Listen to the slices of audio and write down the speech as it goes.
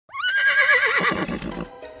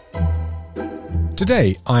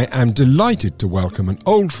Today, I am delighted to welcome an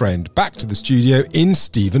old friend back to the studio in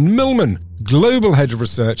Steven Millman, Global Head of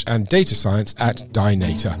Research and Data Science at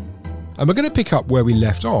Dynata. And we're going to pick up where we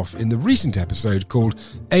left off in the recent episode called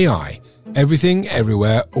AI, Everything,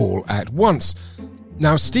 Everywhere, All at Once.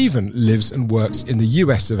 Now, Steven lives and works in the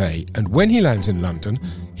US of A, and when he lands in London,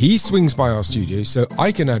 he swings by our studio so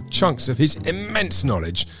I can add chunks of his immense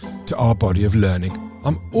knowledge to our body of learning.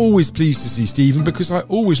 I'm always pleased to see Steven because I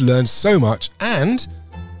always learn so much, and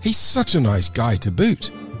he's such a nice guy to boot.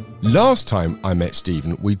 Last time I met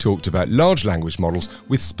Steven, we talked about large language models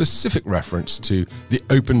with specific reference to the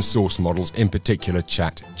open source models, in particular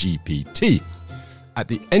ChatGPT. At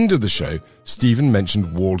the end of the show, Steven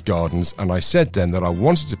mentioned walled gardens, and I said then that I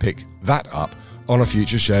wanted to pick that up on a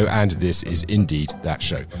future show, and this is indeed that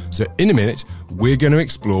show. So in a minute, we're going to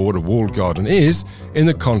explore what a walled garden is in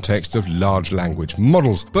the context of large language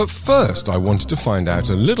models. But first, I wanted to find out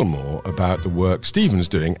a little more about the work Steven's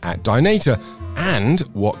doing at Dynata and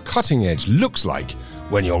what cutting edge looks like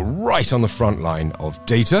when you're right on the front line of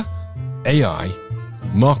data, AI,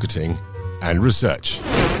 marketing, and research.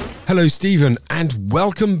 Hello, Steven, and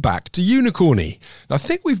welcome back to Unicorny. I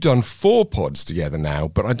think we've done 4 pods together now,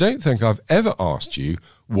 but I don't think I've ever asked you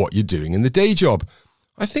what you're doing in the day job.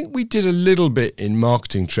 I think we did a little bit in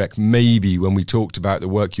Marketing Trek, maybe when we talked about the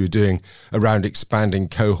work you were doing around expanding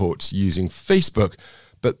cohorts using Facebook,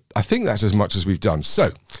 but I think that's as much as we've done.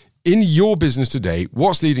 So, in your business today,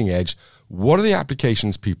 what's leading edge? What are the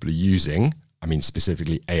applications people are using? I mean,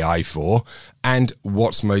 specifically AI for, and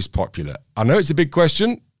what's most popular? I know it's a big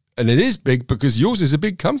question. And it is big because yours is a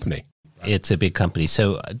big company. It's a big company.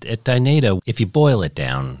 So at Dynata, if you boil it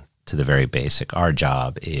down to the very basic, our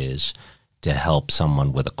job is to help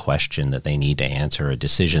someone with a question that they need to answer, a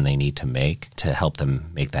decision they need to make, to help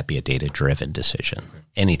them make that be a data-driven decision.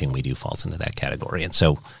 Anything we do falls into that category. And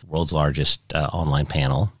so world's largest online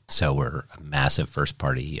panel, so we're a massive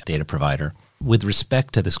first-party data provider. With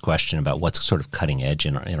respect to this question about what's sort of cutting edge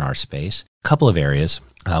in our space, a couple of areas.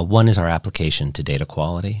 One is our application to data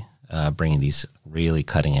quality, bringing these really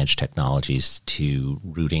cutting-edge technologies to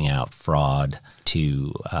rooting out fraud,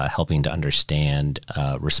 to helping to understand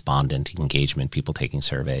respondent engagement, people taking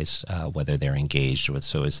surveys, whether they're engaged with.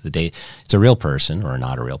 So is the data, it's a real person or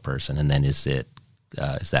not a real person, and then is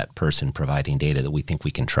that person providing data that we think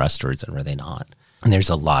we can trust, or are they not? And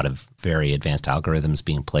there's a lot of very advanced algorithms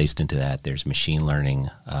being placed into that. There's machine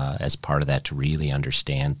learning as part of that to really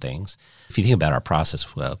understand things. If you think about our process,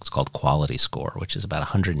 it's called quality score, which is about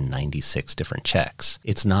 196 different checks.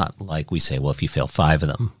 It's not like we say, well, if you fail 5 of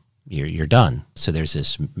them, you're done. So there's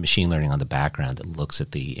this machine learning on the background that looks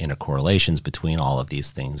at the intercorrelations between all of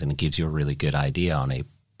these things, and it gives you a really good idea on a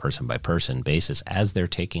person-by-person basis as they're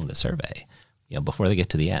taking the survey. You know, before they get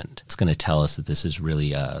to the end, it's going to tell us that this is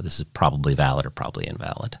really, this is probably valid or probably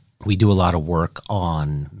invalid. We do a lot of work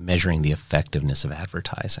on measuring the effectiveness of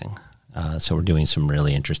advertising. So we're doing some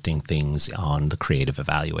really interesting things on the creative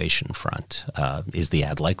evaluation front. Is the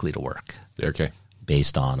ad likely to work? Okay.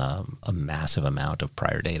 Based on a massive amount of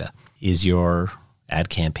prior data. Is your ad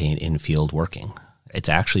campaign in field working? It's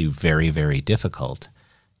actually very, very difficult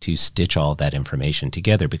to stitch all that information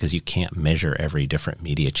together because you can't measure every different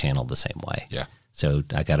media channel the same way. Yeah. So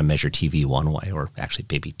I got to measure TV one way, or actually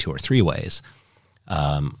maybe 2 or 3 ways.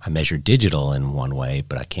 I measure digital in one way,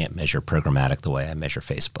 but I can't measure programmatic the way I measure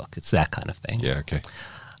Facebook. It's that kind of thing. Yeah, okay.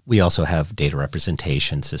 We also have data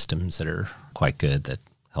representation systems that are quite good that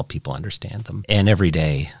help people understand them. And every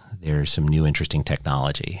day there's some new interesting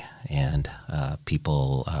technology, and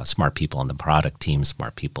people, smart people on the product team,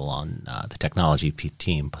 smart people on the technology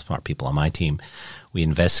team, smart people on my team, we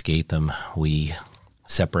investigate them. We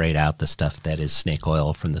separate out the stuff that is snake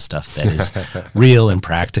oil from the stuff that is real and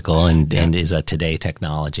practical and is a today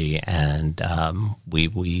technology, and we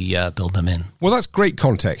build them in. Well, that's great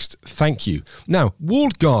context. Thank you. Now,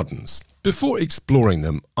 walled gardens. Before exploring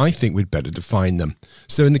them, I think we'd better define them.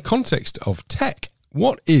 So in the context of tech,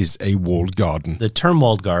 what is a walled garden? The term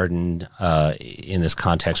walled garden in this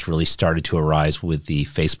context really started to arise with the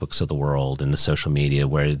Facebooks of the world and the social media,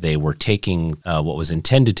 where they were taking what was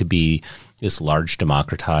intended to be this large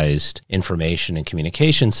democratized information and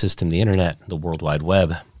communication system, the internet, the World Wide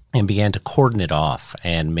Web, and began to cordon it off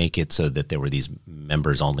and make it so that there were these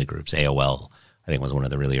members-only groups. AOL, I think, was one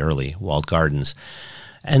of the really early walled gardens.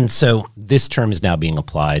 And so this term is now being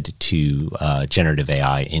applied to generative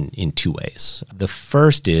AI in 2 ways. The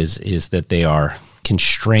first is that they are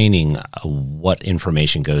constraining what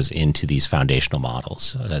information goes into these foundational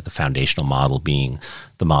models, the foundational model being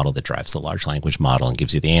the model that drives the large language model and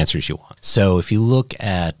gives you the answers you want. So if you look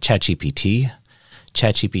at ChatGPT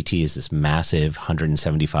is this massive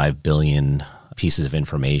 175 billion pieces of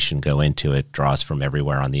information go into it, draws from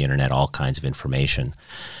everywhere on the internet, all kinds of information.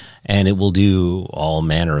 And it will do all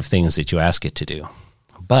manner of things that you ask it to do.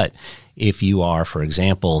 But if you are, for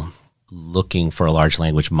example, looking for a large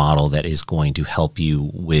language model that is going to help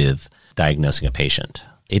you with diagnosing a patient,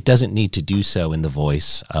 it doesn't need to do so in the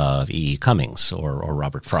voice of E. E. Cummings or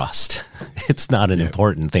Robert Frost. It's not an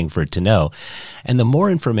important thing for it to know. And the more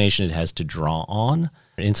information it has to draw on,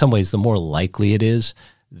 in some ways, the more likely it is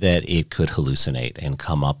that it could hallucinate and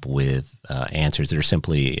come up with answers that are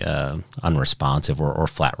simply unresponsive or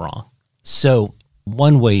flat wrong. So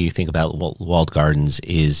one way you think about walled gardens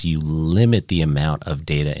is you limit the amount of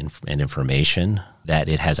data and information that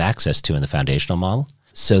it has access to in the foundational model,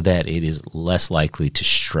 so that it is less likely to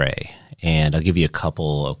stray. And I'll give you a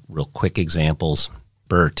couple of real quick examples.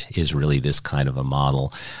 BERT is really this kind of a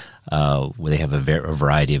model where they have a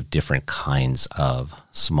variety of different kinds of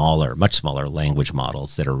much smaller language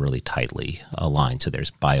models that are really tightly aligned. So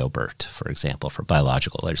there's BioBERT, for example, for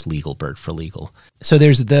biological. There's LegalBERT for legal. So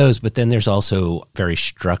there's those, but then there's also very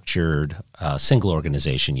structured single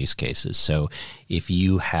organization use cases. So if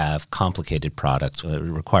you have complicated products that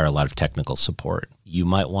require a lot of technical support, you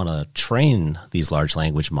might want to train these large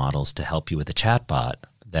language models to help you with a chatbot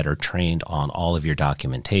that are trained on all of your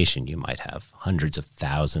documentation. You might have hundreds of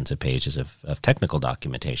thousands of pages of technical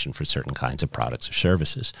documentation for certain kinds of products or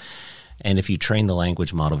services. And if you train the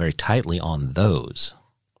language model very tightly on those,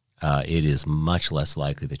 it is much less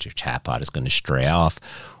likely that your chatbot is going to stray off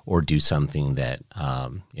or do something that,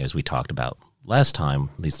 as we talked about last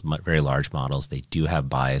time, these very large models, they do have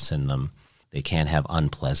bias in them. They can have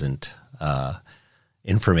unpleasant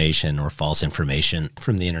information or false information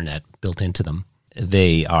from the internet built into them.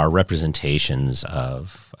 They are representations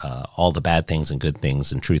of all the bad things and good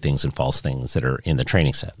things and true things and false things that are in the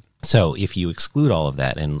training set. So if you exclude all of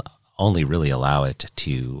that and only really allow it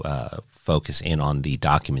to focus in on the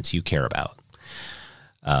documents you care about,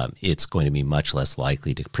 it's going to be much less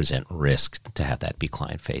likely to present risk to have that be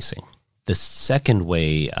client-facing. The second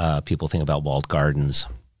way people think about walled gardens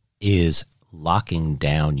is locking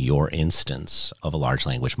down your instance of a large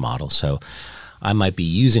language model. So I might be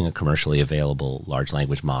using a commercially available large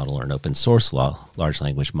language model or an open source large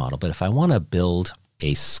language model, but if I want to build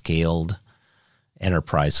a scaled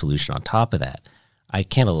enterprise solution on top of that, I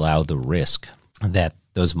can't allow the risk that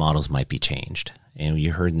those models might be changed. And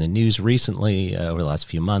you heard in the news recently, over the last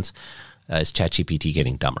few months, is ChatGPT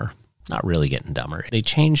getting dumber? Not really getting dumber. They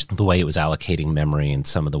changed the way it was allocating memory and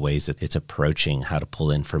some of the ways that it's approaching how to pull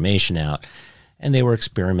information out. And they were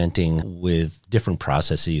experimenting with different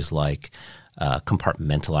processes like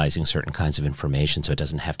compartmentalizing certain kinds of information so it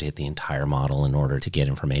doesn't have to hit the entire model in order to get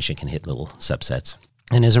information, it can hit little subsets.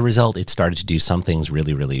 And as a result, it started to do some things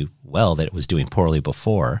really, really well that it was doing poorly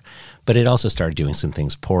before, but it also started doing some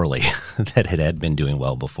things poorly that it had been doing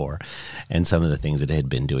well before. And some of the things that it had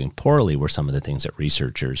been doing poorly were some of the things that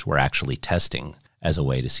researchers were actually testing as a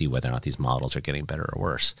way to see whether or not these models are getting better or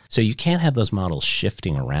worse. So you can't have those models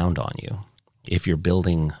shifting around on you if you're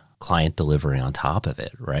building client delivery on top of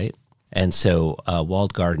it, right? And so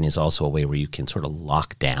walled garden is also a way where you can sort of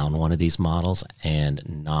lock down one of these models and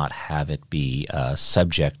not have it be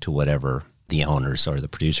subject to whatever the owners or the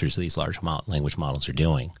producers of these large language models are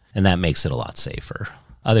doing. And that makes it a lot safer.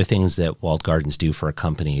 Other things that walled gardens do for a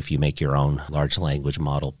company, if you make your own large language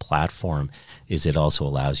model platform, is it also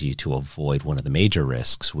allows you to avoid one of the major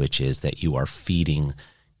risks, which is that you are feeding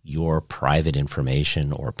your private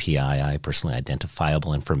information or PII, personally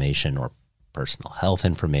identifiable information, or personal health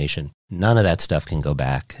information. None of that stuff can go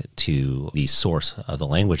back to the source of the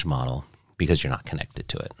language model because you're not connected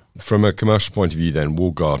to it. From a commercial point of view then,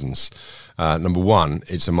 walled gardens, number one,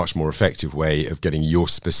 it's a much more effective way of getting your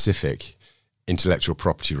specific intellectual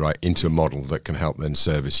property right into a model that can help then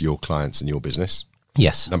service your clients and your business.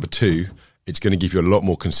 Yes. Number two, it's going to give you a lot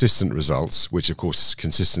more consistent results, which of course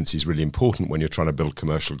consistency is really important when you're trying to build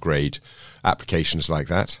commercial grade applications like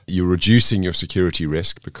that. You're reducing your security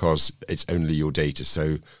risk because it's only your data.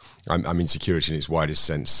 So I mean security in its widest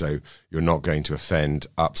sense. So you're not going to offend,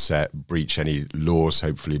 upset, breach any laws,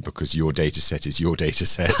 hopefully, because your data set is your data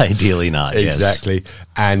set. Ideally not, Exactly. Yes.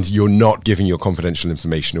 And you're not giving your confidential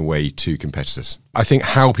information away to competitors. I think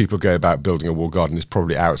how people go about building a walled garden is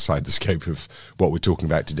probably outside the scope of what we're talking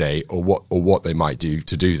about today, or what they might do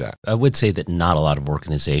to do that. I would say that not a lot of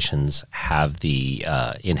organizations have the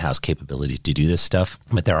in-house capability to do this stuff,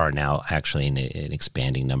 but there are now actually an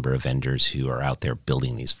expanding number of vendors who are out there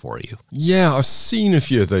building these for you. Yeah, I've seen a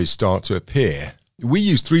few of those start to appear. We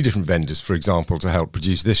use 3 different vendors, for example, to help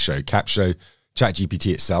produce this show: Capsho,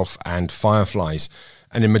 ChatGPT itself, and Fireflies.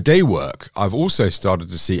 And in my day work, I've also started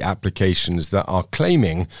to see applications that are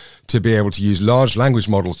claiming to be able to use large language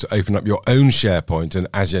models to open up your own SharePoint and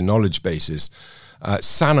Azure knowledge bases.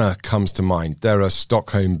 Sana comes to mind. They're a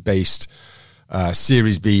Stockholm-based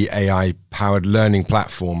Series B AI-powered learning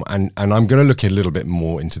platform, and I'm going to look a little bit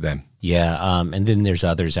more into them. Yeah, and then there's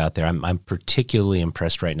others out there. I'm particularly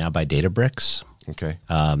impressed right now by Databricks. Okay.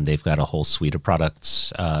 They've got a whole suite of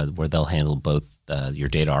products where they'll handle both your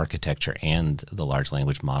data architecture and the large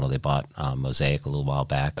language model. They bought Mosaic a little while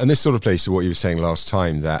back. And this sort of plays to what you were saying last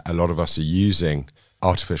time, that a lot of us are using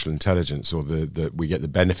artificial intelligence, or we get the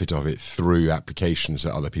benefit of it through applications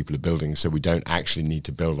that other people are building. So we don't actually need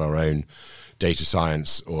to build our own data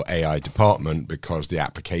science or AI department, because the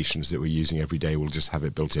applications that we're using every day will just have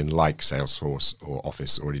it built in, like Salesforce or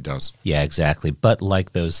Office already does. Yeah, exactly. But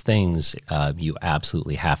like those things, you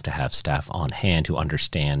absolutely have to have staff on hand who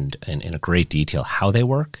understand in a great detail how they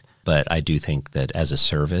work. But I do think that as a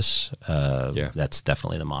service, that's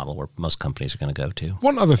definitely the model where most companies are going to go to.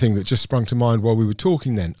 One other thing that just sprung to mind while we were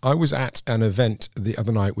talking then, I was at an event the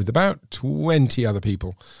other night with about 20 other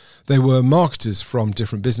people. They were marketers from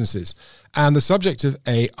different businesses, and the subject of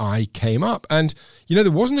AI came up. And,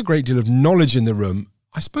 there wasn't a great deal of knowledge in the room,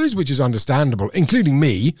 I suppose, which is understandable, including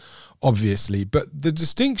me, obviously. But the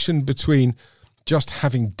distinction between just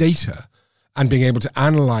having data and being able to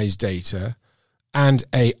analyze data and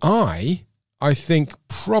AI, I think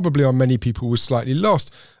probably on many people was slightly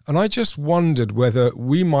lost. And I just wondered whether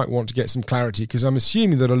we might want to get some clarity, because I'm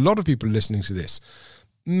assuming that a lot of people listening to this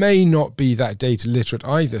may not be that data literate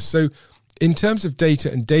either. So in terms of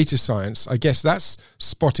data and data science, I guess that's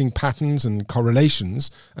spotting patterns and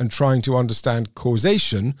correlations and trying to understand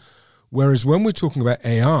causation. Whereas when we're talking about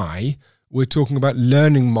AI, we're talking about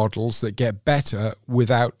learning models that get better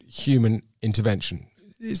without human intervention.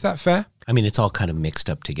 Is that fair? I mean, it's all kind of mixed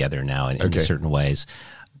up together now in certain ways.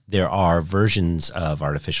 There are versions of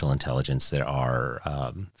artificial intelligence that are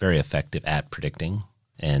very effective at predicting,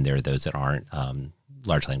 and there are those that aren't.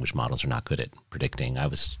 Large language models are not good at predicting. I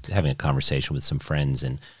was having a conversation with some friends,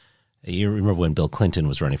 and you remember when Bill Clinton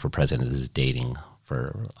was running for president. This is dating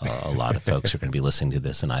for a lot of folks who are going to be listening to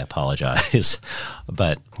this, and I apologize.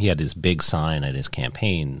 But he had this big sign at his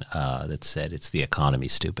campaign that said, "It's the economy,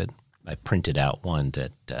 stupid." I printed out one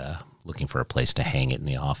that, looking for a place to hang it in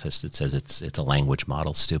the office, that says it's a language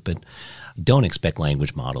model, stupid. Don't expect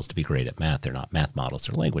language models to be great at math. They're not math models.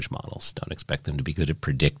 They're language models. Don't expect them to be good at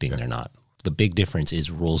predicting. They're not. The big difference is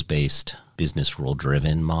rules-based, business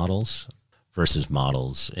rule-driven models versus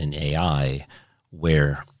models in AI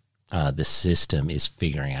where the system is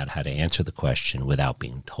figuring out how to answer the question without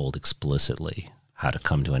being told explicitly how to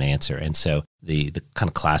come to an answer. And so the kind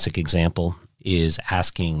of classic example is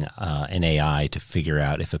asking an AI to figure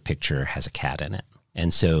out if a picture has a cat in it.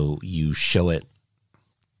 And so you show it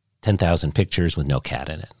 10,000 pictures with no cat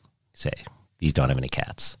in it. You say, these don't have any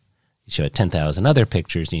cats. You show it 10,000 other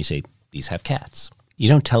pictures and you say, these have cats. You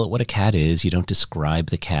don't tell it what a cat is. You don't describe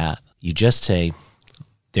the cat. You just say,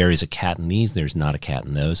 there is a cat in these, there's not a cat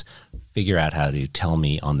in those. Figure out how to tell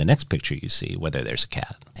me on the next picture you see whether there's a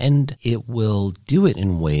cat. And it will do it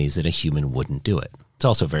in ways that a human wouldn't do it. It's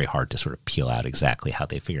also very hard to sort of peel out exactly how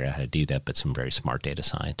they figure out how to do that, but some very smart data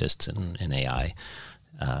scientists and AI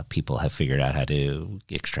people have figured out how to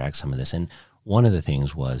extract some of this. And one of the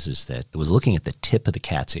things is that it was looking at the tip of the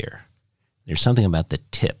cat's ear. There's something about the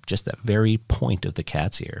tip, just that very point of the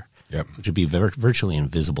cat's ear, which would be virtually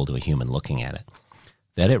invisible to a human looking at it,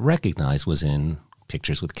 that it recognized was in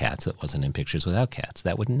pictures with cats that wasn't in pictures without cats.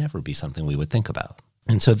 That would never be something we would think about.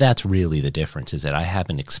 And so that's really the difference, is that I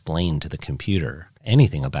haven't explained to the computer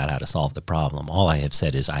anything about how to solve the problem. All I have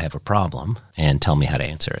said is, I have a problem and tell me how to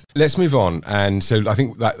answer it. Let's move on. And so I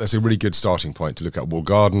think that's a really good starting point to look at walled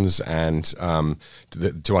gardens and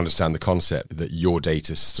to understand the concept that your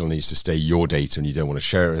data still needs to stay your data and you don't want to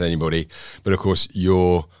share it with anybody. But of course,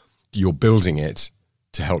 you're building it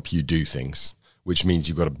to help you do things, which means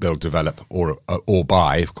you've got to build, develop, or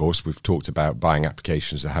buy. Of course, we've talked about buying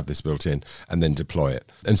applications that have this built in and then deploy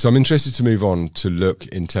it. And so I'm interested to move on to look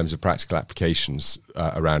in terms of practical applications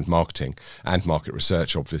around marketing and market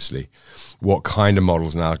research, obviously. What kind of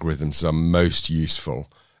models and algorithms are most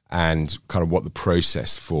useful, and kind of what the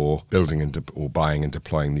process for building or buying and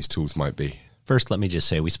deploying these tools might be. First, let me just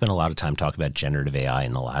say, we spent a lot of time talking about generative AI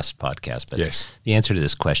in the last podcast, but the answer to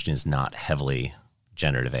this question is not heavily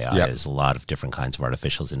generative AI. There's a lot of different kinds of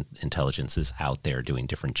artificial intelligences out there doing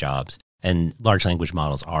different jobs. And large language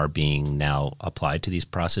models are being now applied to these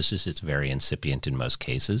processes. It's very incipient in most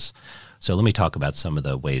cases. So let me talk about some of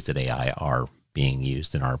the ways that AI are being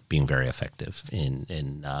used and are being very effective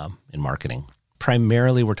in marketing.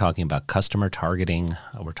 Primarily, we're talking about customer targeting,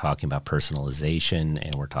 we're talking about personalization,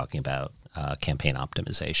 and we're talking about campaign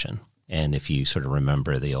optimization. And if you sort of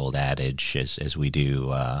remember the old adage, as we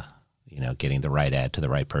do, getting the right ad to the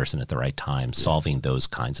right person at the right time, solving those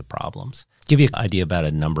kinds of problems. Give you an idea about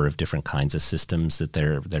a number of different kinds of systems that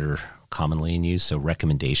are commonly in use. So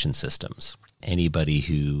recommendation systems. Anybody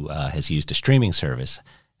who has used a streaming service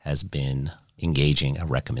has been engaging a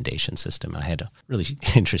recommendation system. I had a really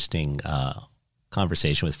interesting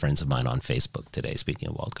conversation with friends of mine on Facebook today, speaking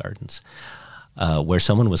of walled gardens, where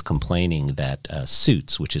someone was complaining that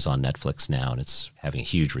Suits, which is on Netflix now, and it's having a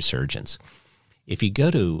huge resurgence. If you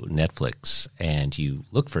go to Netflix and you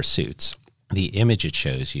look for Suits, the image it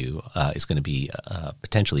shows you is going to be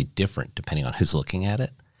potentially different depending on who's looking at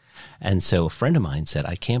it. And so a friend of mine said,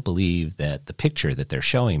 I can't believe that the picture that they're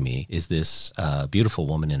showing me is this beautiful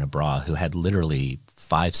woman in a bra who had literally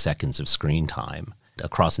 5 seconds of screen time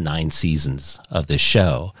across 9 seasons of this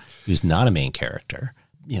show, who's not a main character.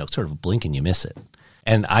 Sort of blink and you miss it.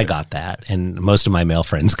 And I got that, and most of my male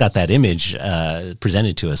friends got that image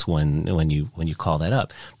presented to us when you call that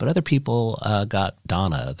up. But other people got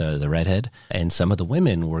Donna, the redhead, and some of the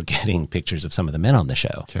women were getting pictures of some of the men on the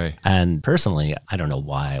show. Okay. And personally, I don't know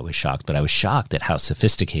why I was shocked, but I was shocked at how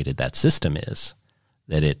sophisticated that system is,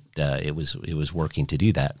 that it was working to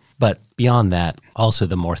do that. But beyond that, also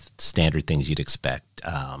the more standard things you'd expect.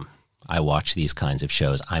 I watch these kinds of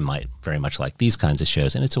shows. I might very much like these kinds of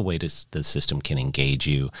shows, and it's a way the system can engage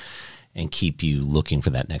you and keep you looking for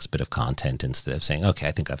that next bit of content instead of saying, okay,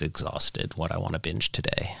 I think I've exhausted what I want to binge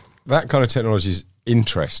today. That kind of technology is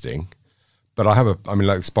interesting, but like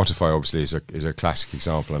Spotify obviously is a classic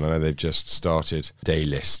example, and I know they've just started day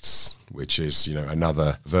lists, which is,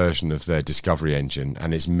 another version of their discovery engine,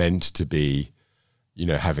 and it's meant to be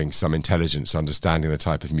having some intelligence, understanding the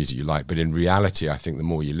type of music you like. But in reality, I think the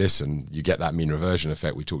more you listen, you get that mean reversion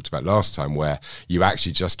effect we talked about last time, where you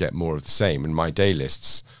actually just get more of the same. And my day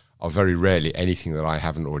lists are very rarely anything that I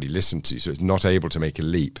haven't already listened to. So it's not able to make a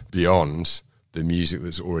leap beyond the music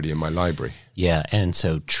that's already in my library. Yeah, and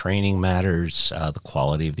so training matters, the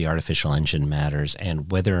quality of the artificial engine matters,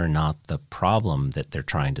 and whether or not the problem that they're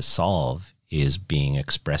trying to solve is being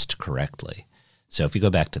expressed correctly. So if you go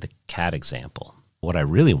back to the cat example, what I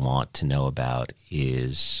really want to know about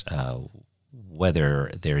is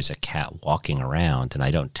whether there's a cat walking around, and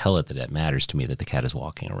I don't tell it that it matters to me that the cat is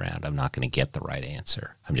walking around. I'm not going to get the right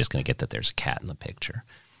answer. I'm just going to get that there's a cat in the picture.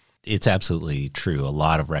 It's absolutely true. A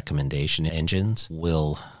lot of recommendation engines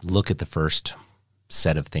will look at the first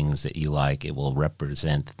set of things that you like. It will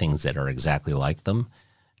represent things that are exactly like them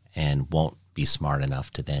and won't be smart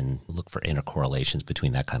enough to then look for intercorrelations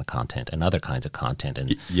between that kind of content and other kinds of content.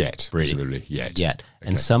 And presumably yet. Okay.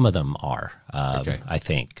 And some of them are, I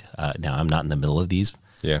think. Now, I'm not in the middle of these,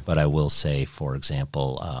 but I will say, for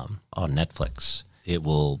example, on Netflix, it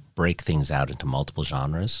will break things out into multiple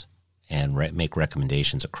genres and make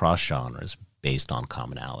recommendations across genres based on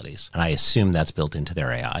commonalities. And I assume that's built into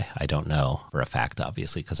their AI. I don't know for a fact,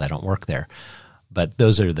 obviously, because I don't work there. But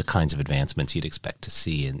those are the kinds of advancements you'd expect to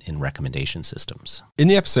see in recommendation systems. In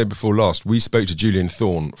the episode before last, we spoke to Julian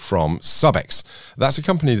Thorne from Subex. That's a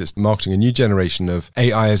company that's marketing a new generation of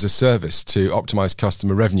AI as a service to optimize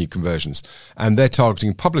customer revenue conversions. And they're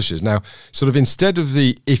targeting publishers. Now, sort of instead of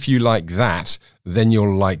the if you like that, then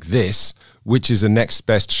you'll like this, which is a next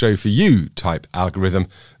best show for you type algorithm,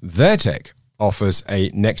 their tech offers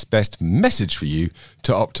a next best message for you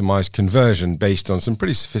to optimize conversion based on some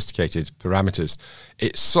pretty sophisticated parameters.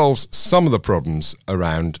 It solves some of the problems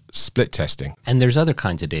around split testing. And there's other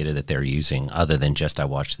kinds of data that they're using other than just I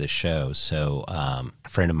watched this show. So a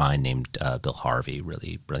friend of mine named Bill Harvey,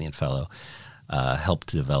 really brilliant fellow,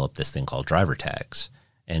 helped develop this thing called driver tags.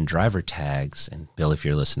 And driver tags, and Bill, if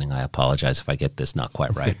you're listening, I apologize if I get this not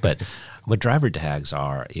quite right, but what driver tags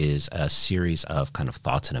are is a series of kind of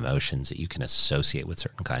thoughts and emotions that you can associate with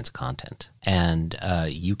certain kinds of content. And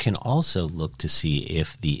you can also look to see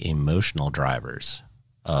if the emotional drivers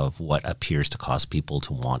of what appears to cause people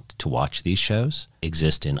to want to watch these shows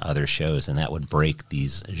exist in other shows, and that would break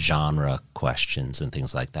these genre questions and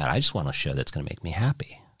things like that. I just want a show that's going to make me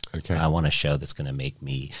happy. Okay. I want a show that's going to make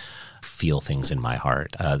me feel things in my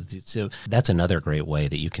heart. So that's another great way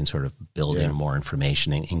that you can sort of build in more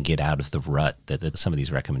information and get out of the rut that some of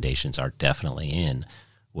these recommendations are definitely in,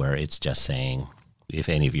 where it's just saying, if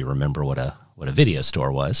any of you remember what a video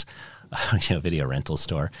store was, video rental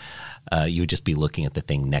store, you would just be looking at the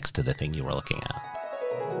thing next to the thing you were looking at.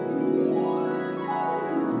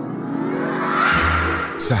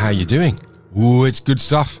 So how you doing? Ooh, it's good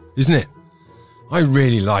stuff, isn't it? I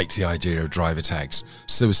really liked the idea of driver tags,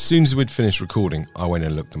 so as soon as we'd finished recording, I went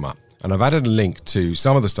and looked them up. And I've added a link to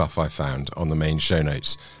some of the stuff I found on the main show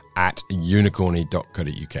notes at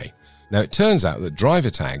unicorny.co.uk. Now, it turns out that driver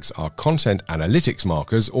tags are content analytics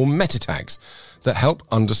markers or meta tags that help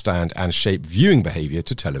understand and shape viewing behavior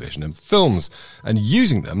to television and films. And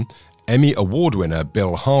using them, Emmy Award winner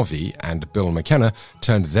Bill Harvey and Bill McKenna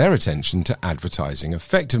turned their attention to advertising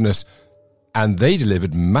effectiveness, and they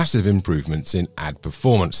delivered massive improvements in ad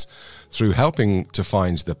performance through helping to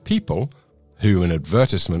find the people who an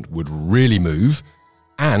advertisement would really move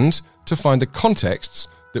and to find the contexts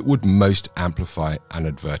that would most amplify an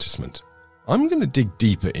advertisement. I'm going to dig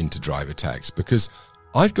deeper into driver tags because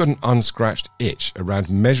I've got an unscratched itch around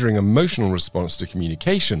measuring emotional response to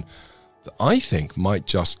communication that I think might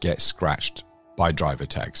just get scratched by driver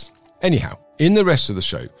tags. Anyhow, in the rest of the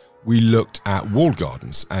show, we looked at walled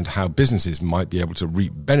gardens and how businesses might be able to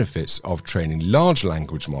reap benefits of training large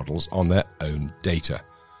language models on their own data.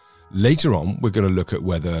 Later on, we're going to look at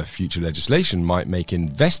whether future legislation might make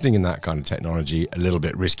investing in that kind of technology a little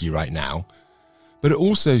bit risky right now. But it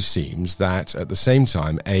also seems that at the same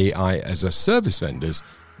time, AI as a service vendors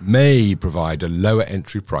may provide a lower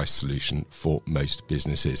entry price solution for most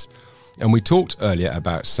businesses. And we talked earlier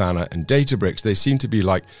about Sana and Databricks. They seem to be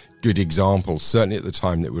like good examples, certainly at the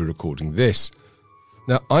time that we're recording this.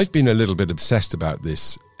 Now, I've been a little bit obsessed about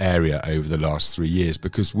this area over the last 3 years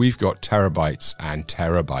because we've got terabytes and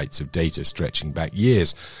terabytes of data stretching back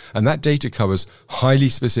years. And that data covers highly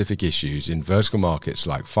specific issues in vertical markets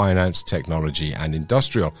like finance, technology, and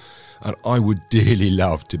industrial. And I would dearly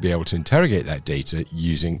love to be able to interrogate that data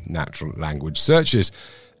using natural language searches.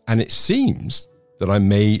 And it seems that I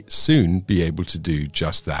may soon be able to do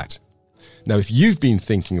just that. Now, if you've been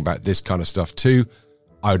thinking about this kind of stuff too,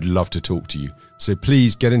 I would love to talk to you. So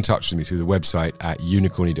please get in touch with me through the website at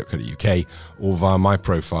unicorny.co.uk or via my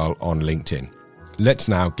profile on LinkedIn. Let's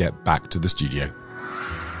now get back to the studio.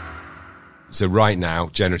 So right now,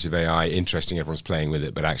 generative AI, interesting, everyone's playing with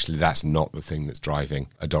it, but actually that's not the thing that's driving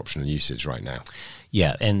adoption and usage right now.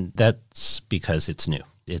 Yeah, and that's because it's new.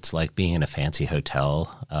 It's like being in a fancy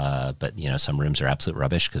hotel, but some rooms are absolute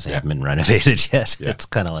rubbish because they haven't been renovated yet. Yeah. It's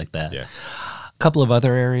kind of like that. Yeah. A couple of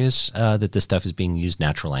other areas that this stuff is being used.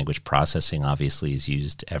 Natural language processing obviously is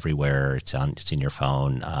used everywhere. It's in your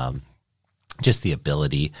phone. Just the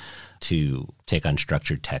ability to take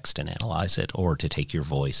unstructured text and analyze it, or to take your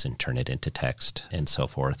voice and turn it into text and so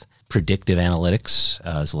forth. Predictive analytics,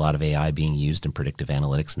 there's a lot of AI being used in predictive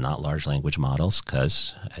analytics, not large language models,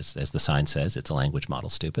 because as the sign says, it's a language model,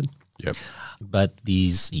 stupid. Yep. But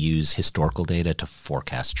these use historical data to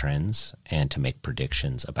forecast trends and to make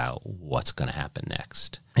predictions about what's going to happen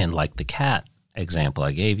next. And like the cat example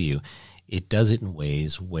I gave you, it does it in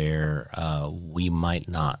ways where we might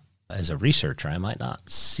not, as a researcher, I might not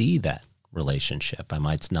see that relationship. I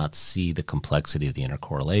might not see the complexity of the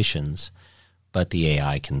intercorrelations, but the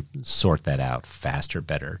AI can sort that out faster,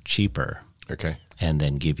 better, cheaper. Okay. And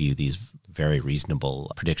then give you these very reasonable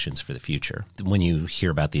predictions for the future. When you hear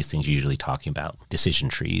about these things, you're usually talking about decision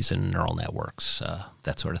trees and neural networks,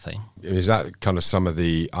 that sort of thing. Is that kind of some of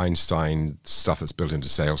the Einstein stuff that's built into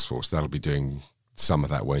Salesforce? That'll be doing some of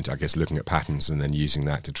that, won't it? I guess looking at patterns and then using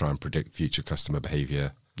that to try and predict future customer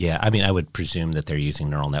behavior. Yeah, I mean, I would presume that they're using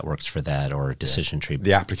neural networks for that, or decision tree.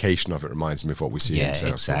 The application of it reminds me of what we see in Salesforce. Yeah,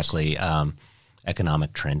 exactly.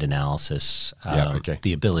 Economic trend analysis,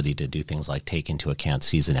 the ability to do things like take into account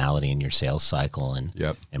seasonality in your sales cycle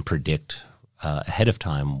and predict ahead of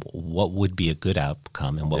time what would be a good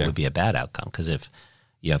outcome and what would be a bad outcome. Because if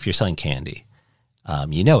you're selling candy,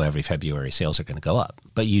 every February sales are going to go up,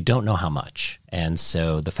 but you don't know how much. And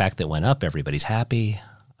so the fact that it went up, everybody's happy.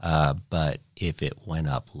 But if it went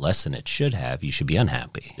up less than it should have, you should be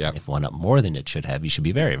unhappy. Yep. If it went up more than it should have, you should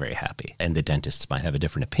be very, very happy. And the dentists might have a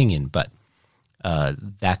different opinion, but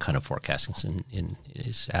that kind of forecasting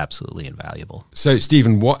is absolutely invaluable. So,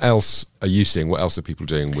 Steven, what else are you seeing? What else are people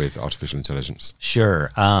doing with artificial intelligence?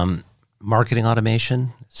 Sure. Marketing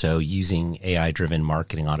automation. So using AI-driven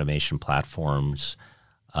marketing automation platforms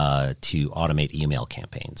to automate email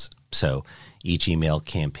campaigns. So each email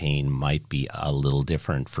campaign might be a little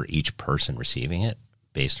different for each person receiving it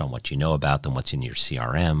based on what you know about them, what's in your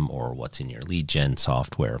CRM or what's in your lead gen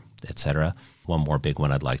software, et cetera. One more big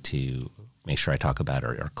one I'd like to make sure I talk about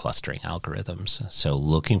are clustering algorithms. So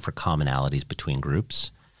looking for commonalities between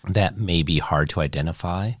groups that may be hard to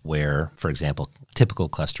identify, where, for example, typical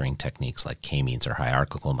clustering techniques like k-means or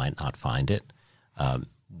hierarchical might not find it,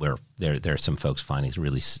 where there are some folks finding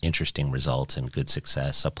really interesting results and good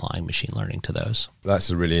success applying machine learning to those. That's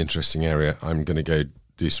a really interesting area. I'm going to go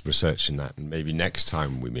do some research in that, and maybe next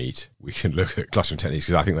time we meet, we can look at clustering techniques,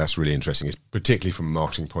 because I think that's really interesting, it's particularly from a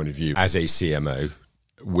marketing point of view. As a CMO,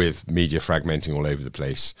 with media fragmenting all over the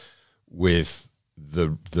place, with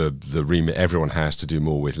the remit everyone has to do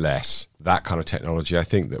more with less, that kind of technology, I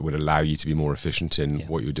think, that would allow you to be more efficient in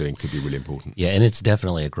what you're doing could be really important. Yeah, and it's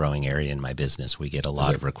definitely a growing area in my business. We get a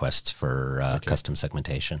lot of requests for custom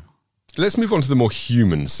segmentation. Let's move on to the more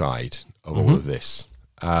human side of all of this,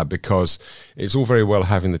 because it's all very well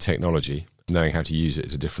having the technology, knowing how to use it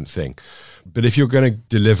is a different thing. But if you're going to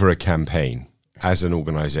deliver a campaign as an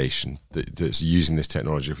organization that's using this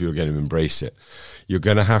technology, if you're going to embrace it, you're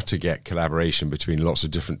going to have to get collaboration between lots of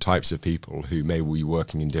different types of people who may be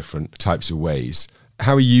working in different types of ways.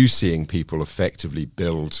 How are you seeing people effectively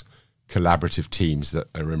build collaborative teams that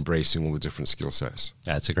are embracing all the different skill sets?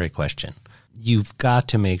 That's a great question. You've got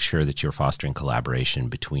to make sure that you're fostering collaboration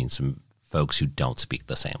between some folks who don't speak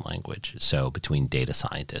the same language. So between data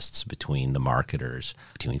scientists, between the marketers,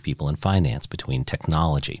 between people in finance, between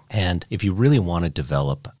technology. And if you really want to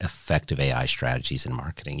develop effective AI strategies in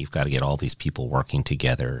marketing, you've got to get all these people working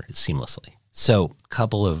together seamlessly. So a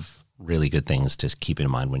couple of really good things to keep in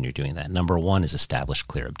mind when you're doing that. Number one is establish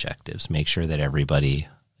clear objectives. Make sure that everybody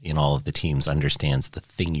in all of the teams understands the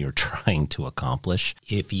thing you're trying to accomplish.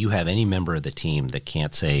 If you have any member of the team that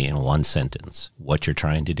can't say in one sentence what you're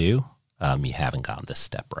trying to do, you haven't gotten this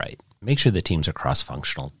step right. Make sure the teams are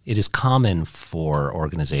cross-functional. It is common for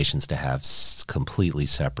organizations to have completely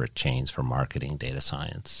separate chains for marketing, data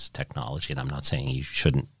science, technology, and I'm not saying you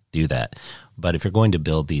shouldn't do that. But if you're going to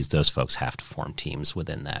build these, those folks have to form teams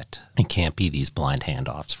within that. It can't be these blind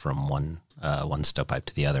handoffs from one stovepipe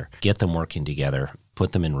to the other. Get them working together,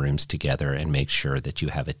 put them in rooms together, and make sure that you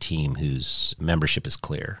have a team whose membership is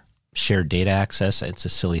clear. Shared data access, it's a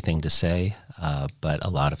silly thing to say, but a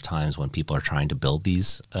lot of times when people are trying to build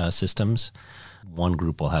these systems, one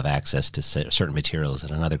group will have access to certain materials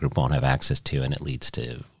that another group won't have access to, and it leads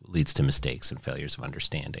to mistakes and failures of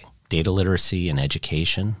understanding. Data literacy and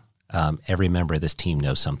education. Every member of this team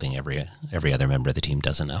knows something every other member of the team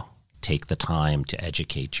doesn't know. Take the time to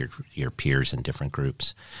educate your peers in different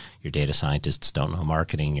groups. Your data scientists don't know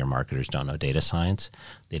marketing. Your marketers don't know data science.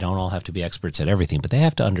 They don't all have to be experts at everything, but they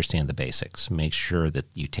have to understand the basics. Make sure that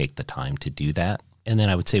you take the time to do that. And then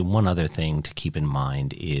I would say one other thing to keep in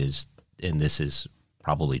mind is, and this is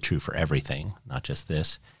probably true for everything, not just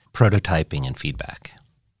this, prototyping and feedback.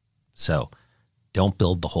 So don't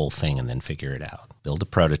build the whole thing and then figure it out. Build a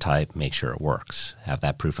prototype, make sure it works. Have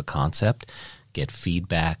that proof of concept, get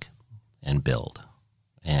feedback, and build.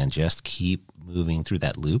 And just keep moving through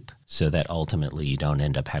that loop so that ultimately you don't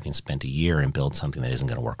end up having spent a year and build something that isn't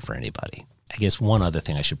going to work for anybody. I guess one other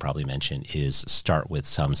thing I should probably mention is start with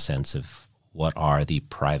some sense of what are the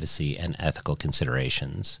privacy and ethical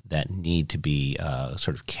considerations that need to be sort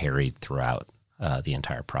of carried throughout the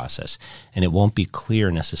entire process. And it won't be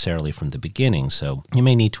clear necessarily from the beginning, so you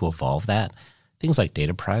may need to evolve that. Things like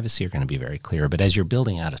data privacy are going to be very clear, but as you're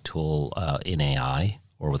building out a tool in AI,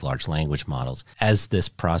 or with large language models, as this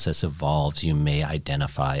process evolves, you may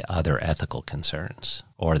identify other ethical concerns,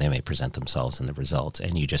 or they may present themselves in the results,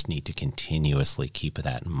 and you just need to continuously keep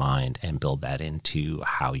that in mind and build that into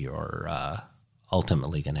how you're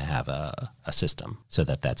ultimately going to have a system, so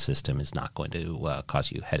that system is not going to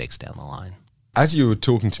cause you headaches down the line. As you were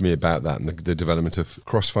talking to me about that and the development of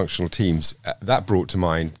cross-functional teams, that brought to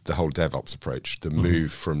mind the whole DevOps approach, the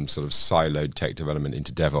move from sort of siloed tech development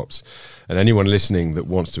into DevOps. And anyone listening that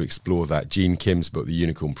wants to explore that, Gene Kim's book, The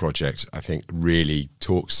Unicorn Project, I think really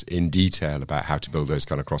talks in detail about how to build those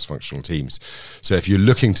kind of cross-functional teams. So if you're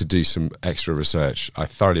looking to do some extra research, I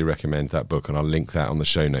thoroughly recommend that book, and I'll link that on the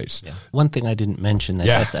show notes. Yeah. One thing I didn't mention,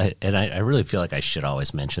 and I really feel like I should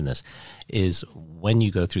always mention this, is when you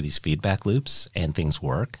go through these feedback loops and things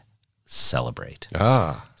work, celebrate.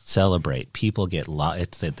 Celebrate. People get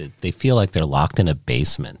they feel like they're locked in a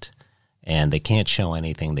basement and they can't show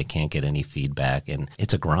anything. They can't get any feedback. And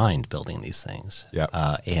it's a grind building these things.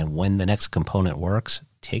 And when the next component works,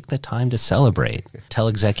 take the time to celebrate. Tell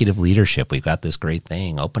executive leadership, we've got this great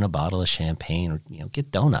thing. Open a bottle of champagne, or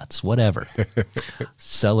get donuts, whatever.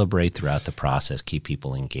 Celebrate throughout the process. Keep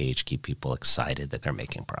people engaged. Keep people excited that they're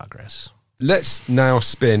making progress. Let's now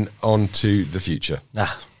spin on to the future.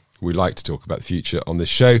 We like to talk about the future on this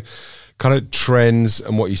show, kind of trends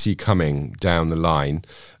and what you see coming down the line.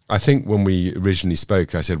 I think when we originally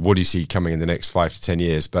spoke, I said, what do you see coming in the next 5 to 10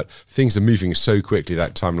 years? But things are moving so quickly,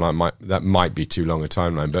 that timeline might be too long a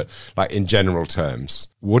timeline. But like in general terms,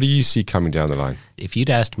 what do you see coming down the line? If you'd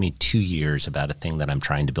asked me 2 years about a thing that I'm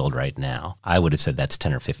trying to build right now, I would have said that's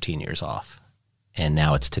 10 or 15 years off. and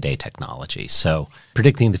now it's today technology. So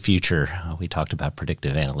predicting the future, we talked about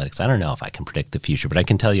predictive analytics. I don't know if I can predict the future, but I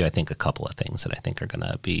can tell you, I think, a couple of things that I think are going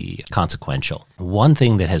to be consequential. One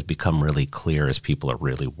thing that has become really clear as people are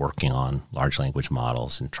really working on large language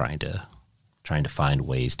models and trying to find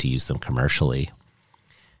ways to use them commercially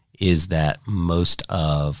is that most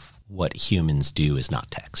of what humans do is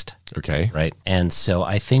not text. Okay. Right? And so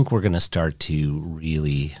I think we're going to start to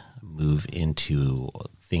really move into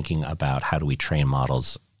thinking about how do we train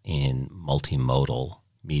models in multimodal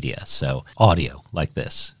media. So audio like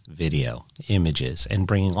this, video, images, and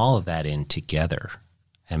bringing all of that in together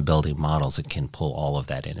and building models that can pull all of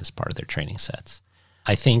that in as part of their training sets.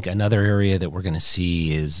 I think another area that we're going to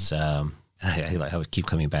see is, I would keep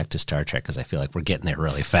coming back to Star Trek because I feel like we're getting there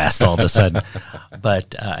really fast all of a sudden.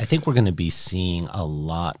 But I think we're going to be seeing a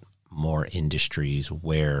lot more industries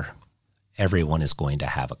where everyone is going to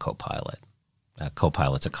have a co-pilot.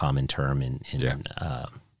 Co-pilot's a common term in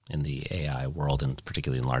the AI world, and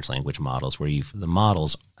particularly in large language models, where the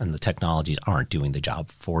models and the technologies aren't doing the job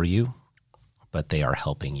for you, but they are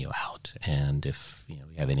helping you out. And if you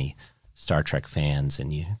have any Star Trek fans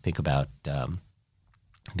and you think about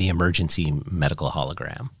the emergency medical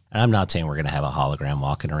hologram, and I'm not saying we're going to have a hologram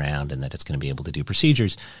walking around and that it's going to be able to do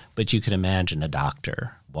procedures, but you can imagine a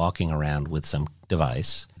doctor walking around with some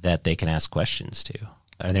device that they can ask questions to.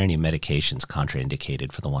 Are there any medications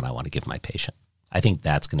contraindicated for the one I want to give my patient? I think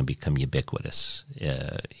that's going to become ubiquitous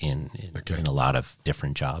in a lot of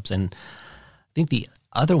different jobs. And I think the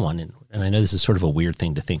other one, and I know this is sort of a weird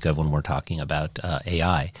thing to think of when we're talking about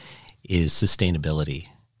AI, is sustainability.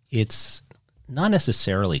 It's not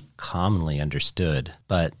necessarily commonly understood,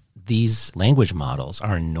 but these language models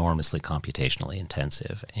are enormously computationally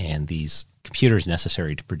intensive, and these computers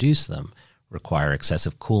necessary to produce them require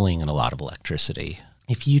excessive cooling and a lot of electricity.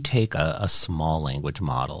 If you take a small language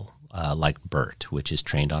model like BERT, which is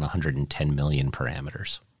trained on 110 million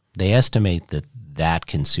parameters, they estimate that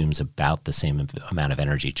consumes about the same amount of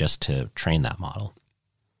energy just to train that model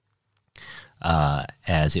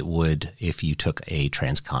as it would if you took a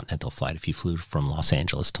transcontinental flight, if you flew from Los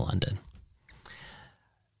Angeles to London.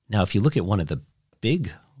 Now, if you look at one of the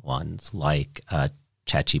big ones like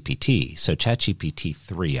ChatGPT, so ChatGPT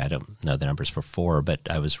 3, I don't know the numbers for 4, but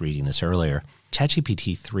I was reading this earlier.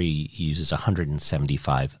 ChatGPT 3 uses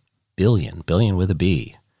 175 billion with a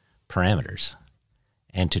B, parameters.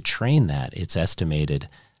 And to train that, it's estimated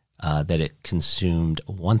that it consumed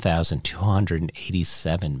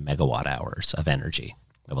 1,287 megawatt hours of energy,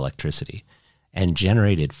 of electricity, and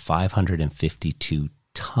generated 552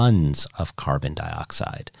 tons of carbon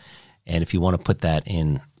dioxide. And if you want to put that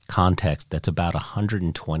in context, that's about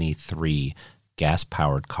 123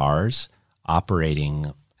 gas-powered cars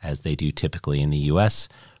operating as they do typically in the U.S.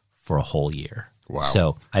 for a whole year. Wow.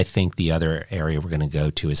 So I think the other area we're going to go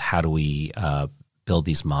to is how do we build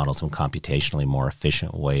these models in computationally more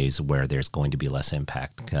efficient ways where there's going to be less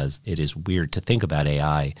impact, because it is weird to think about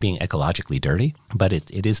AI being ecologically dirty, but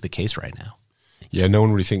it is the case right now. Yeah, no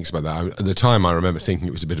one really thinks about that. At the time, I remember thinking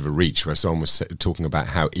it was a bit of a reach where someone was talking about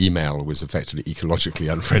how email was effectively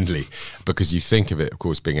ecologically unfriendly, because you think of it, of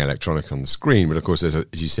course, being electronic on the screen, but of course, as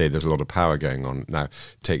you say, there's a lot of power going on. Now,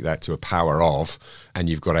 take that to a power of, and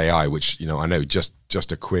you've got AI, which, I know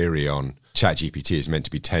just a query on ChatGPT is meant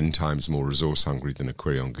to be 10 times more resource hungry than a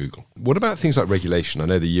query on Google. What about things like regulation? I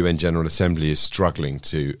know the UN General Assembly is struggling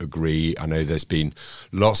to agree. I know there's been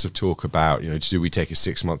lots of talk about, do we take a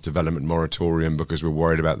 6-month development moratorium because we're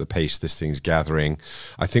worried about the pace this thing's gathering?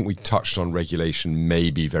 I think we touched on regulation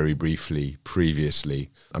maybe very briefly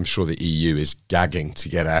previously. I'm sure the EU is gagging to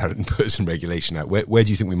get out and put some regulation out. Where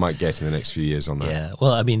do you think we might get in the next few years on that? Yeah,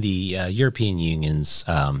 well, I mean, the European Union's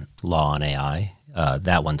law on AI,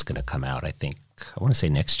 that one's going to come out, I think, I want to say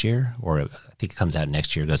next year, or I think it comes out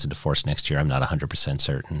next year, goes into force next year. I'm not 100%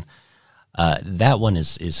 certain. That one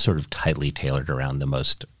is sort of tightly tailored around the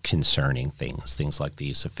most concerning things like the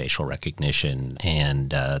use of facial recognition and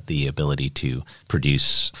the ability to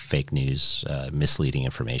produce fake news, misleading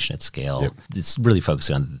information at scale. Yep. It's really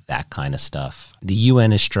focusing on that kind of stuff. The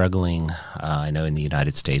UN is struggling. I know in the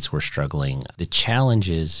United States we're struggling. The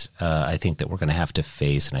challenges I think that we're going to have to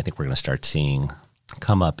face, and I think we're going to start seeing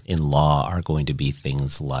come up in law, are going to be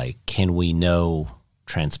things like, can we know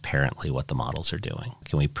transparently what the models are doing?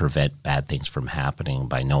 Can we prevent bad things from happening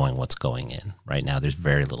by knowing what's going in? Right now, there's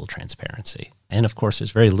very little transparency. And of course,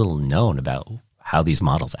 there's very little known about how these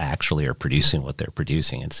models actually are producing what they're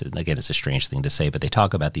producing. It's a strange thing to say, but they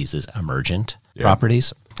talk about these as emergent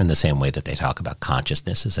properties in the same way that they talk about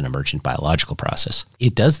consciousness as an emergent biological process.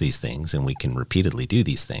 It does these things, and we can repeatedly do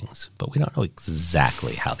these things, but we don't know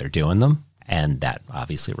exactly how they're doing them. And that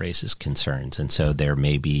obviously raises concerns. And so there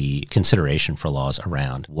may be consideration for laws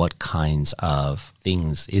around what kinds of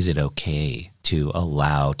things is it okay to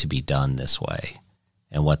allow to be done this way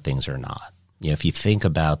and what things are not. If you think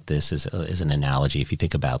about this as an analogy, if you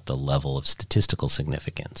think about the level of statistical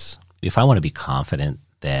significance, if I want to be confident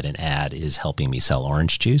that an ad is helping me sell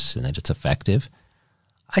orange juice and that it's effective,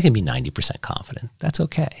 I can be 90% confident. That's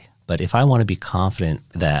okay. But if I want to be confident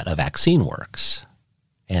that a vaccine works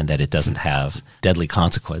and that it doesn't have deadly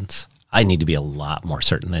consequence, I need to be a lot more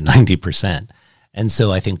certain than 90%. And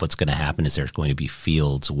so I think what's going to happen is there's going to be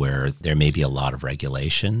fields where there may be a lot of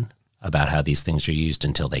regulation about how these things are used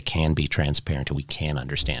until they can be transparent and we can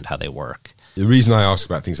understand how they work. The reason I ask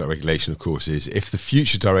about things like regulation, of course, is if the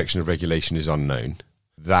future direction of regulation is unknown,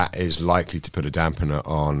 that is likely to put a dampener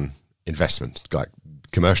on investment, like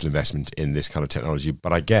commercial investment in this kind of technology.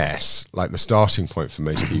 But I guess like the starting point for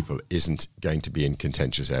most people isn't going to be in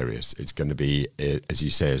contentious areas. It's going to be, as you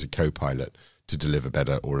say, as a co-pilot to deliver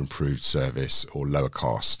better or improved service or lower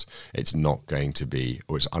cost. It's not going to be,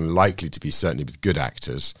 or it's unlikely to be, certainly with good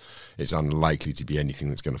actors, it's unlikely to be anything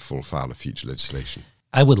that's going to fall foul of future legislation.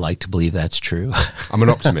 I would like to believe that's true. I'm an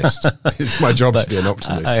optimist. It's my job to be an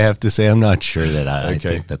optimist. I have to say I'm not sure that I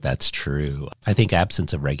think that that's true. I think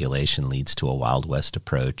absence of regulation leads to a Wild West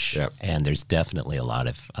approach, and there's definitely a lot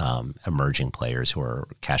of emerging players who are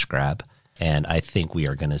cash grab. And I think we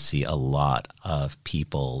are going to see a lot of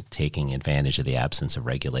people taking advantage of the absence of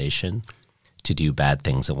regulation to do bad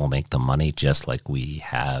things that will make them money, just like we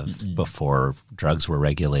have before drugs were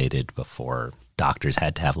regulated, before doctors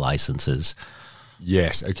had to have licenses.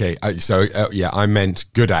 Yes, okay. I meant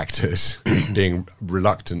good actors being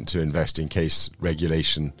reluctant to invest in case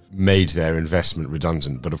regulation made their investment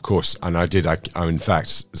redundant. But of course, and in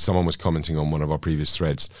fact, someone was commenting on one of our previous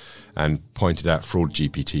threads and pointed out Fraud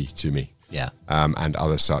GPT to me. Yeah. And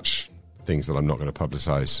other such things that I'm not going to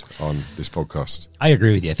publicize on this podcast. I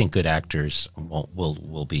agree with you. I think good actors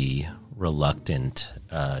will be reluctant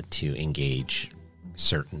to engage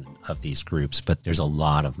certain of these groups, but there's a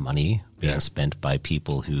lot of money being spent by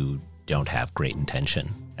people who don't have great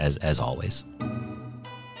intention, as always.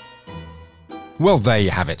 Well, there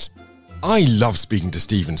you have it. I love speaking to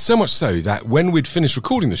Steven, so much so that when we'd finished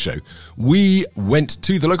recording the show, we went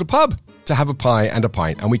to the local pub to have a pie and a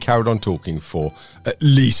pint, and we carried on talking for at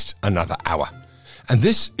least another hour. And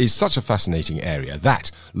this is such a fascinating area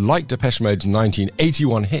that, like Depeche Mode's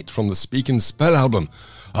 1981 hit from the Speak and Spell album,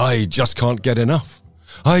 I just can't get enough.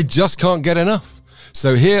 I just can't get enough.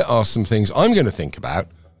 So here are some things I'm going to think about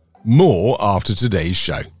more after today's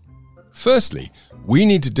show. Firstly, we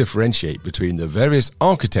need to differentiate between the various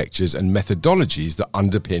architectures and methodologies that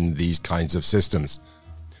underpin these kinds of systems.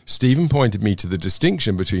 Steven pointed me to the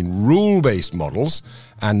distinction between rule-based models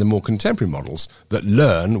and the more contemporary models that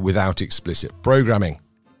learn without explicit programming.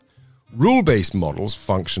 Rule-based models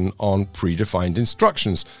function on predefined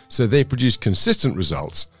instructions, so they produce consistent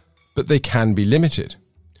results, but they can be limited.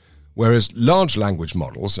 Whereas large language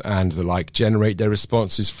models and the like generate their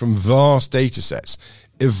responses from vast data sets,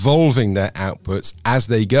 evolving their outputs as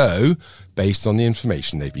they go based on the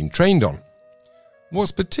information they've been trained on.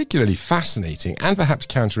 What's particularly fascinating and perhaps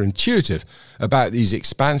counterintuitive about these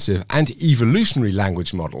expansive and evolutionary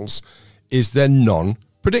language models is they're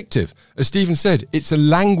non-predictive. As Steven said, it's a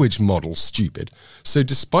language model, stupid. So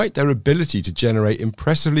despite their ability to generate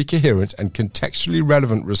impressively coherent and contextually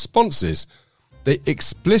relevant responses, they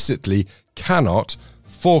explicitly cannot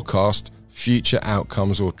forecast future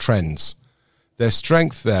outcomes or trends. Their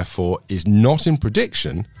strength, therefore, is not in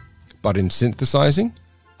prediction, but in synthesizing,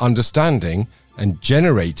 understanding, and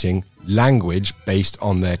generating language based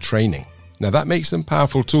on their training. Now, that makes them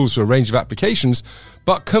powerful tools for a range of applications,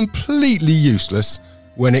 but completely useless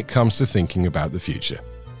when it comes to thinking about the future.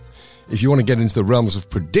 If you want to get into the realms of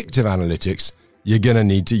predictive analytics, you're going to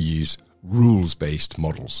need to use rules-based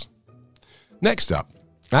models. Next up,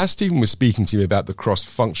 as Steven was speaking to me about the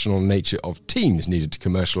cross-functional nature of teams needed to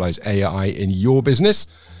commercialize AI in your business,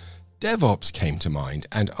 DevOps came to mind,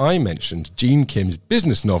 and I mentioned Gene Kim's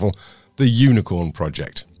business novel, The Unicorn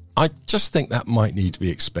Project. I just think that might need to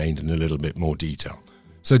be explained in a little bit more detail.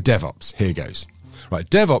 So DevOps, here goes. Right,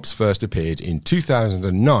 DevOps first appeared in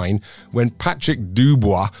 2009 when Patrick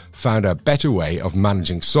Dubois found a better way of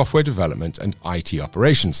managing software development and IT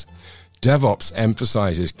operations. DevOps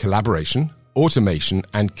emphasizes collaboration, automation,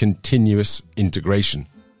 and continuous integration.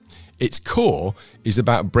 Its core is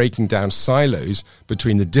about breaking down silos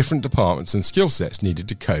between the different departments and skill sets needed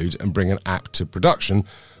to code and bring an app to production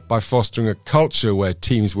by fostering a culture where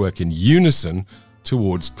teams work in unison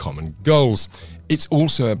towards common goals. It's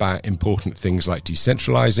also about important things like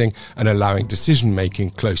decentralizing and allowing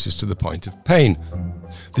decision-making closest to the point of pain.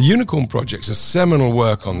 The Unicorn Project's a seminal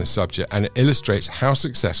work on this subject, and it illustrates how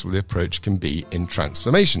successful the approach can be in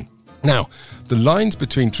transformation. Now, the lines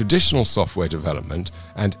between traditional software development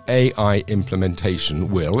and AI implementation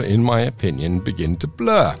will, in my opinion, begin to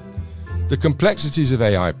blur. The complexities of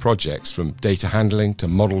AI projects, from data handling to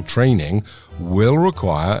model training, will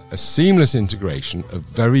require a seamless integration of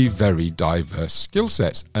very, very diverse skill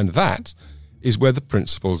sets, and that is where the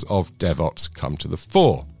principles of DevOps come to the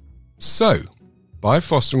fore. So, by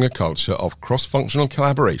fostering a culture of cross-functional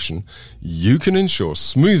collaboration, you can ensure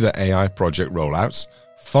smoother AI project rollouts,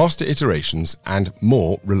 faster iterations, and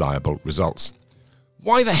more reliable results.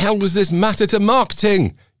 Why the hell does this matter to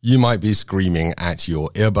marketing? You might be screaming at your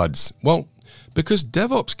earbuds. Well, because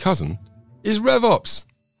DevOps' cousin is RevOps.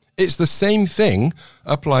 It's the same thing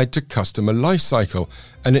applied to customer lifecycle,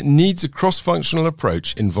 and it needs a cross-functional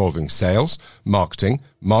approach involving sales, marketing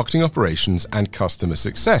operations, and customer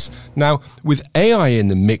success. Now, with AI in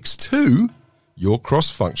the mix too, your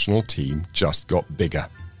cross-functional team just got bigger.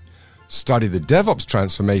 Study the DevOps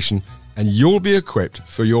transformation, and you'll be equipped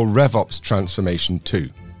for your RevOps transformation too.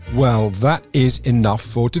 Well, that is enough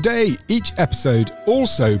for today. Each episode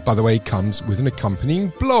also, by the way, comes with an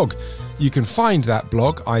accompanying blog. You can find that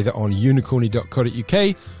blog either on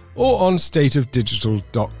unicorny.co.uk or on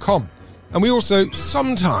stateofdigital.com. And we also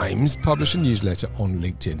sometimes publish a newsletter on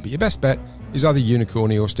LinkedIn, but your best bet is either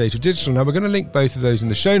Unicorny or State of Digital. Now, we're going to link both of those in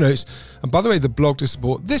the show notes. And by the way, the blog to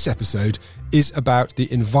support this episode is about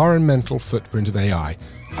the environmental footprint of AI.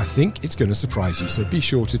 I think it's going to surprise you, so be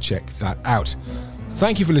sure to check that out.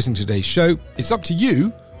 Thank you for listening to today's show. It's up to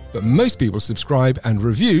you, but most people subscribe and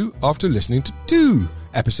review after listening to 2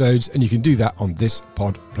 episodes, and you can do that on this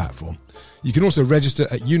pod platform. You can also register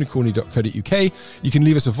at unicorny.co.uk. You can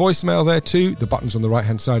leave us a voicemail there too. The button's on the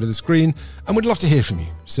right-hand side of the screen, and we'd love to hear from you.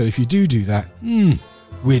 So if you do that,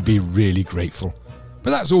 we'd be really grateful.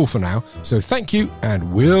 But that's all for now. So thank you,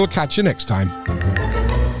 and we'll catch you next time.